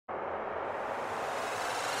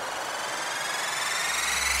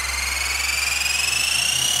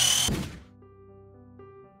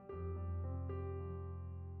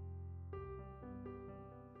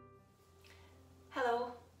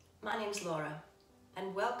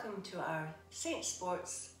and welcome to our Saint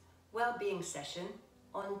Sports Wellbeing session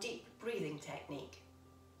on deep breathing technique.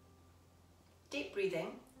 Deep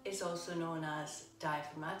breathing is also known as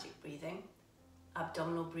diaphragmatic breathing,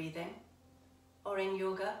 abdominal breathing, or in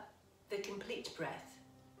yoga, the complete breath.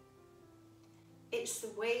 It's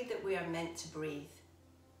the way that we are meant to breathe,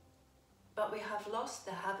 but we have lost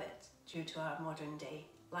the habit due to our modern day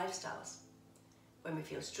lifestyles. When we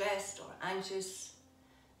feel stressed or anxious,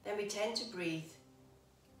 then we tend to breathe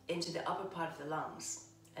into the upper part of the lungs,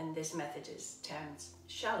 and this method is termed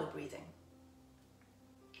shallow breathing.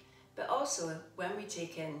 But also, when we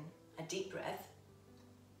take in a deep breath,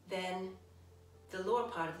 then the lower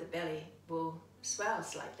part of the belly will swell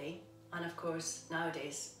slightly, and of course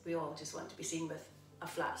nowadays we all just want to be seen with a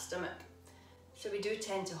flat stomach. So we do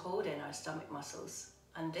tend to hold in our stomach muscles,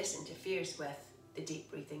 and this interferes with the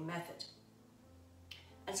deep breathing method.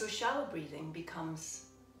 And so shallow breathing becomes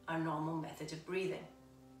our normal method of breathing.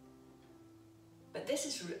 But this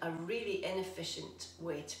is a really inefficient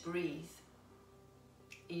way to breathe.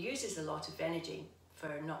 It uses a lot of energy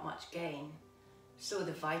for not much gain, so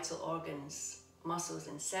the vital organs, muscles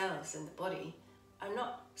and cells in the body are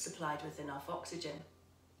not supplied with enough oxygen,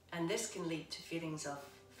 and this can lead to feelings of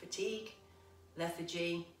fatigue,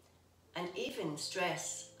 lethargy, and even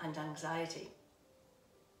stress and anxiety.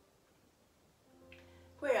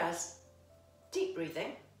 Whereas deep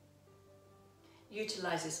breathing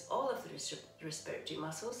utilizes all of the respiratory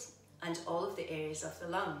muscles and all of the areas of the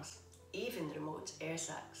lungs, even the remote air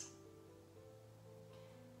sacs.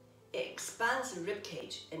 It expands the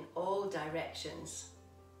ribcage in all directions,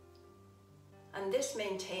 and this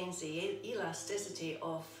maintains the elasticity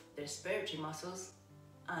of the respiratory muscles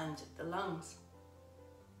and the lungs.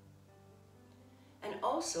 And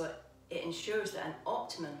also it ensures that an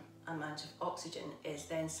optimum amount of oxygen is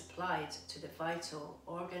then supplied to the vital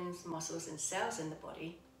organs, muscles and cells in the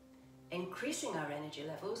body, increasing our energy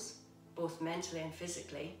levels, both mentally and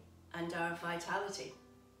physically, and our vitality.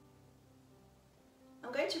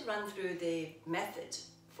 I'm going to run through the method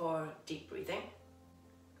for deep breathing,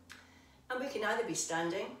 and we can either be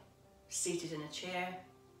standing, seated in a chair,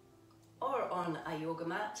 or on a yoga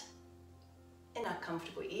mat, in a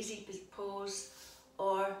comfortable easy pose,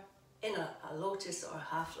 or in a lotus or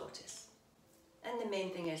half lotus. And the main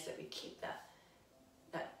thing is that we keep that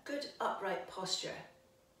good upright posture.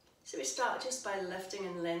 So we start just by lifting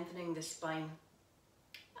and lengthening the spine,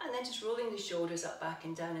 and then just rolling the shoulders up, back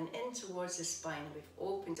and down and in towards the spine, and we've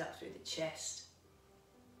opened up through the chest.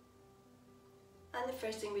 And the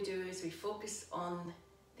first thing we do is we focus on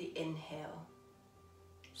the inhale.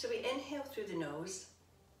 So we inhale through the nose,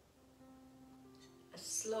 a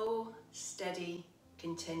slow, steady,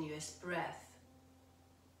 continuous breath.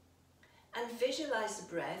 And visualize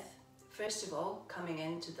the breath, first of all, coming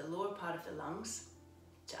into the lower part of the lungs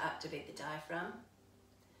to activate the diaphragm,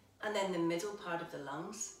 and then the middle part of the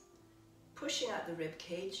lungs, pushing out the rib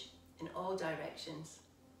cage in all directions,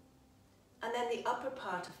 and then the upper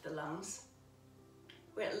part of the lungs,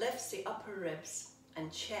 where it lifts the upper ribs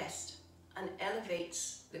and chest and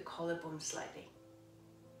elevates the collarbone slightly.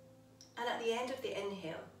 And at the end of the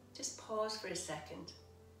inhale, just pause for a second.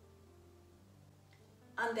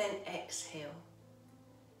 And then exhale.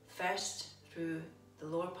 First through the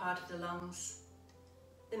lower part of the lungs,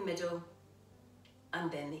 the middle,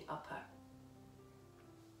 and then the upper.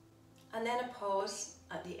 And then a pause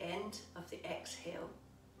at the end of the exhale,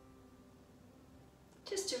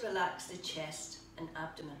 just to relax the chest and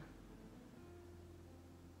abdomen.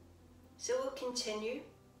 So we'll continue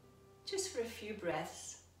just for a few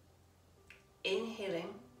breaths,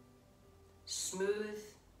 inhaling, smooth,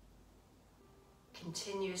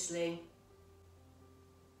 continuously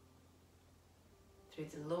through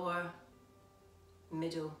the lower,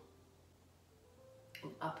 middle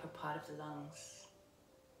and upper part of the lungs,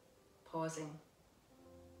 pausing,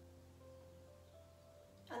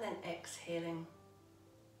 and then exhaling,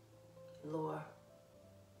 lower,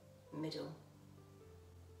 middle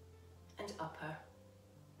and upper,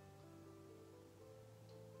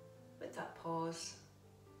 with that pause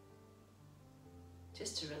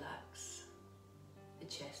just to relax the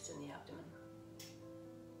chest and the abdomen.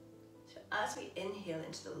 So as we inhale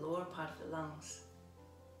into the lower part of the lungs,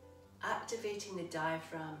 activating the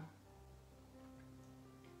diaphragm,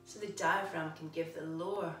 so the diaphragm can give the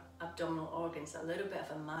lower abdominal organs a little bit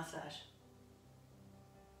of a massage.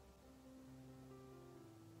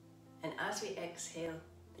 And as we exhale,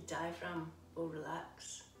 the diaphragm will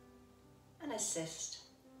relax and assist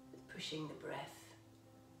with pushing the breath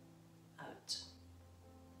out.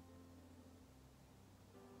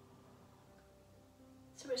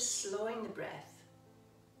 So we're slowing the breath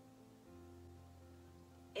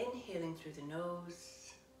inhaling through the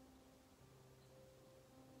nose.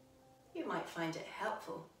 You might find it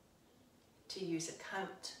helpful to use a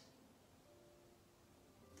count.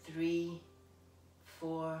 3,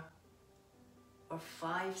 4, or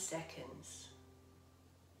 5 seconds.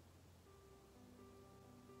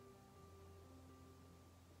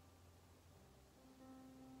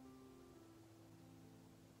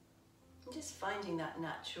 And just finding that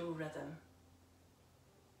natural rhythm.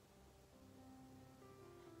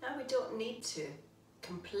 Now we don't need to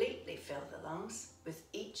completely fill the lungs with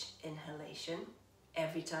each inhalation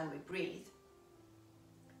every time we breathe.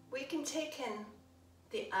 We can take in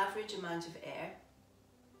the average amount of air.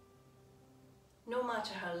 No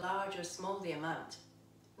matter how large or small the amount,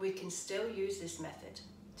 we can still use this method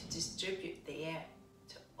to distribute the air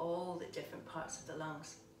to all the different parts of the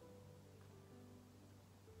lungs.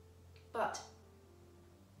 But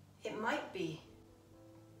it might be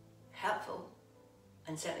helpful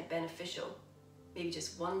and certainly beneficial, maybe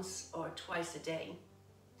just once or twice a day,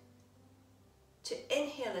 to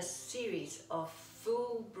inhale a series of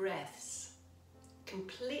full breaths,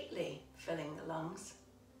 completely filling the lungs.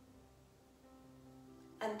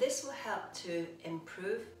 And this will help to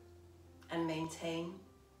improve and maintain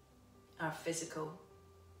our physical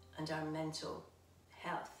and our mental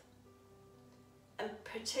health. And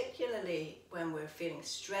particularly when we're feeling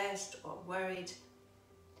stressed or worried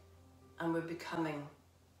and we're becoming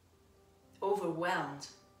overwhelmed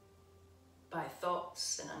by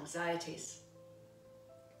thoughts and anxieties,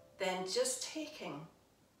 then just taking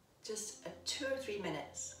just 2 or 3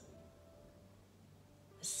 minutes,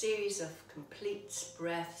 a series of complete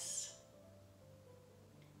breaths,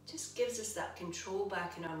 just gives us that control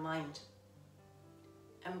back in our mind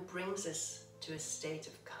and brings us to a state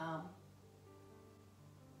of calm.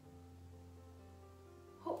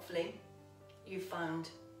 Hopefully you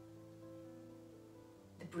found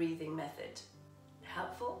the breathing method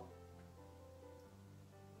helpful,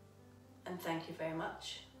 and thank you very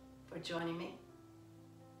much for joining me,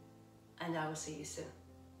 and I will see you soon.